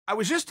I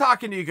was just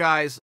talking to you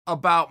guys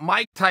about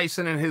Mike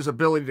Tyson and his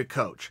ability to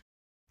coach.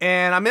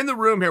 And I'm in the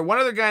room here, one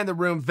other guy in the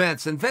room,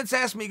 Vince. And Vince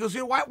asked me, he goes,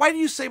 why do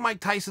you say Mike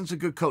Tyson's a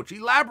good coach?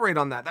 Elaborate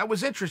on that. That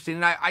was interesting.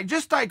 And I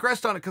just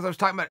digressed on it because I was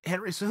talking about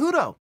Henry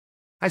Cejudo.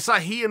 I saw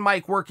he and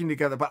Mike working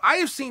together. But I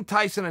have seen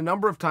Tyson a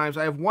number of times.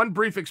 I have one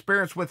brief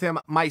experience with him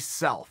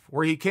myself,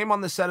 where he came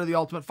on the set of The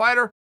Ultimate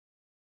Fighter.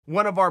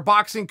 One of our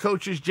boxing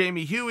coaches,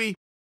 Jamie Huey,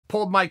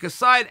 pulled Mike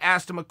aside,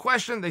 asked him a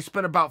question. They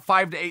spent about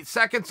 5 to 8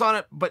 seconds on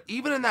it. But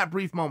even in that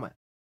brief moment,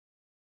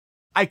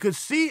 I could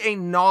see a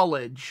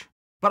knowledge,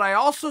 but I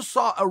also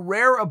saw a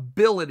rare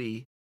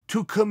ability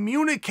to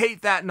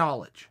communicate that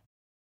knowledge.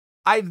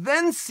 I've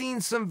then seen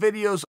some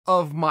videos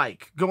of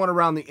Mike going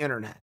around the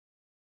internet.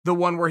 The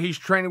one where he's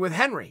training with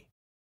Henry,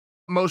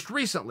 most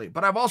recently.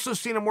 But I've also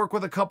seen him work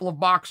with a couple of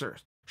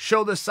boxers.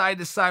 Show the side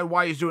to side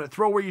why he's doing it.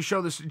 Throw where you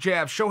show this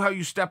jab. Show how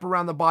you step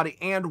around the body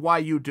and why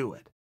you do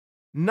it.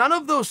 None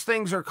of those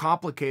things are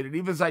complicated,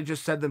 even as I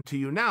just said them to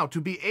you now. To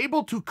be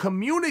able to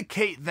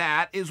communicate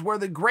that is where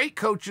the great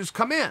coaches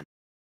come in.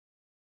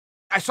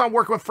 I saw him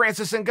working with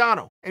Francis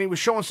Ngannou, and he was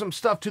showing some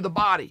stuff to the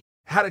body,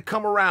 how to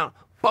come around,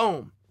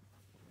 boom,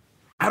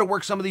 how to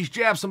work some of these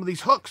jabs, some of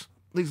these hooks,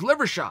 these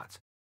liver shots.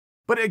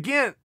 But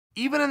again,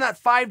 even in that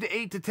 5 to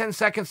 8 to 10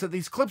 seconds that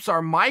these clips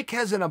are, Mike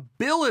has an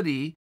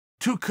ability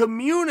to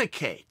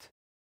communicate.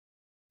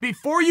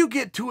 Before you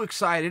get too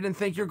excited and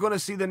think you're going to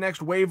see the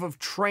next wave of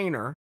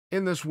trainer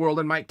in this world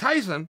in Mike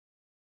Tyson,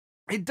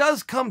 it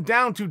does come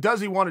down to,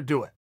 does he want to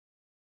do it?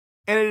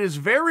 And it is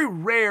very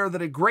rare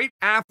that a great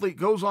athlete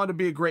goes on to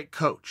be a great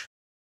coach.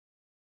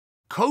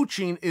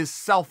 Coaching is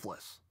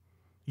selfless.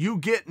 You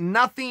get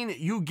nothing,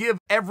 you give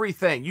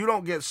everything. You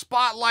don't get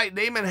spotlight,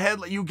 name and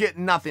headlight, you get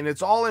nothing.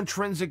 It's all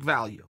intrinsic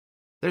value.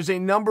 There's a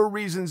number of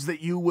reasons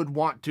that you would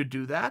want to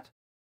do that,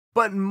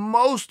 but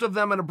most of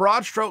them in a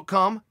broad stroke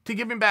come to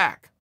giving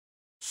back.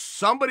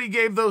 Somebody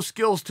gave those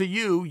skills to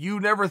you, you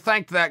never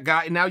thanked that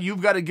guy, now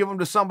you've got to give them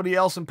to somebody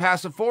else and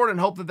pass it forward and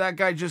hope that that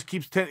guy just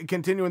keeps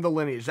continuing the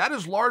lineage. That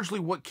is largely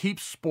what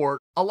keeps sport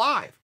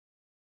alive.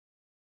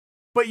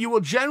 But you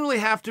will generally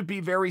have to be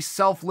very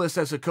selfless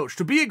as a coach.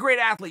 To be a great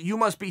athlete, you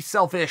must be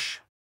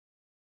selfish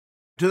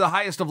to the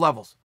highest of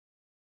levels.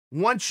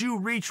 Once you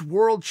reach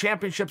world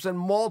championships and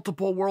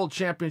multiple world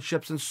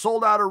championships and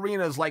sold out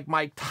arenas like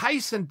Mike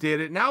Tyson did,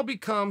 it now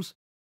becomes,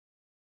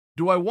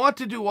 do I want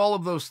to do all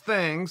of those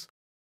things,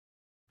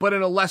 but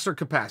in a lesser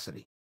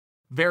capacity?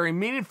 Very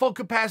meaningful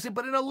capacity,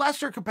 but in a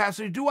lesser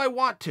capacity, do I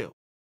want to?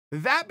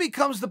 That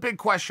becomes the big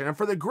question. And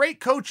for the great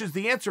coaches,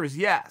 the answer is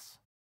yes.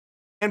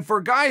 And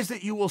for guys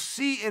that you will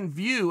see and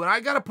view, and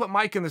I got to put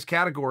Mike in this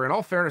category, in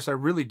all fairness, I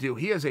really do.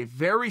 He has a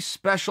very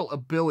special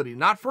ability,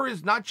 not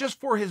just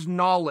for his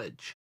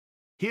knowledge.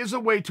 He has a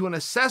way to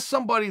assess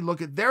somebody,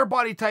 look at their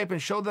body type,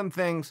 and show them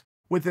things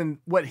within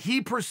what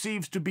he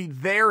perceives to be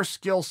their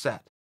skill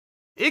set.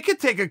 It could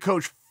take a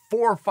coach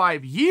 4 or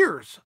 5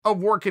 years of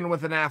working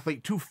with an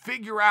athlete to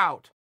figure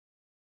out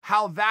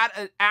how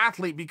that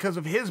athlete, because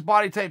of his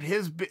body type,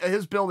 his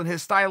build, and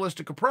his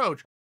stylistic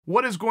approach,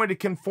 what is going to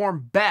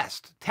conform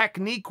best,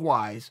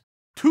 technique-wise,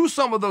 to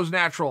some of those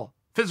natural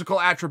physical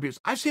attributes.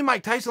 I've seen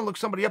Mike Tyson look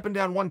somebody up and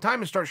down one time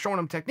and start showing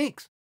them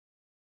techniques.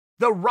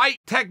 The right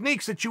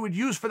techniques that you would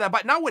use for that,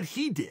 but not what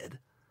he did.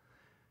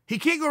 He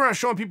can't go around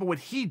showing people what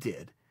he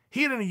did.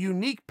 He had a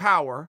unique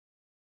power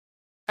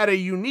at a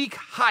unique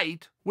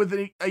height with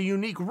a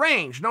unique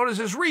range, known as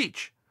his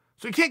reach.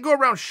 So he can't go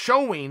around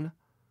showing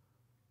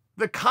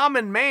the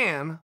common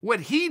man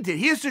what he did.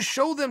 He has to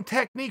show them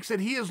techniques that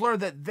he has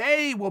learned that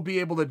they will be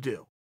able to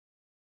do.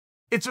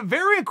 It's a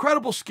very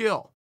incredible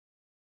skill.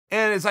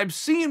 And as I've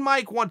seen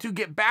Mike want to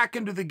get back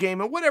into the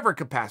game in whatever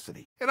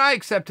capacity, and I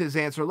accept his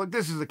answer, look,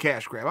 this is a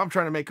cash grab. I'm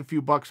trying to make a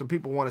few bucks and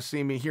people want to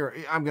see me here.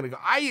 I'm going to go.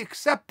 I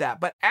accept that.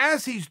 But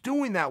as he's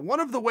doing that,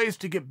 one of the ways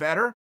to get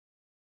better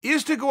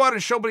is to go out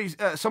and show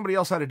somebody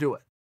else how to do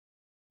it.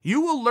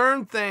 You will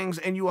learn things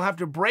and you will have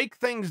to break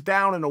things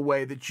down in a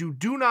way that you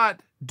do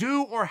not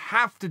do or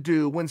have to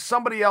do when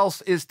somebody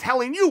else is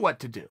telling you what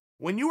to do.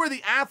 When you are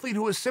the athlete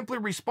who is simply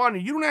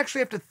responding, you don't actually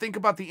have to think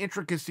about the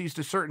intricacies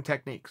to certain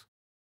techniques.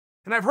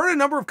 And I've heard a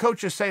number of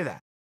coaches say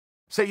that.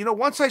 Say,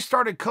 once I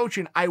started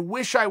coaching, I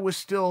wish I was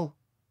still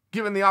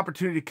given the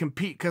opportunity to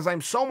compete because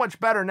I'm so much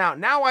better now.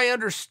 Now I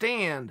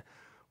understand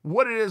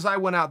what it is I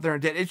went out there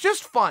and did. It's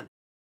just fun.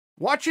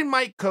 Watching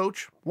Mike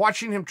coach,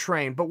 watching him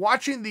train, but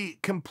watching the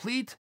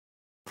complete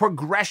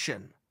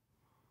progression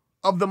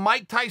of the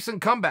Mike Tyson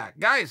comeback.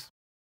 Guys,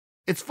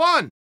 it's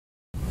fun.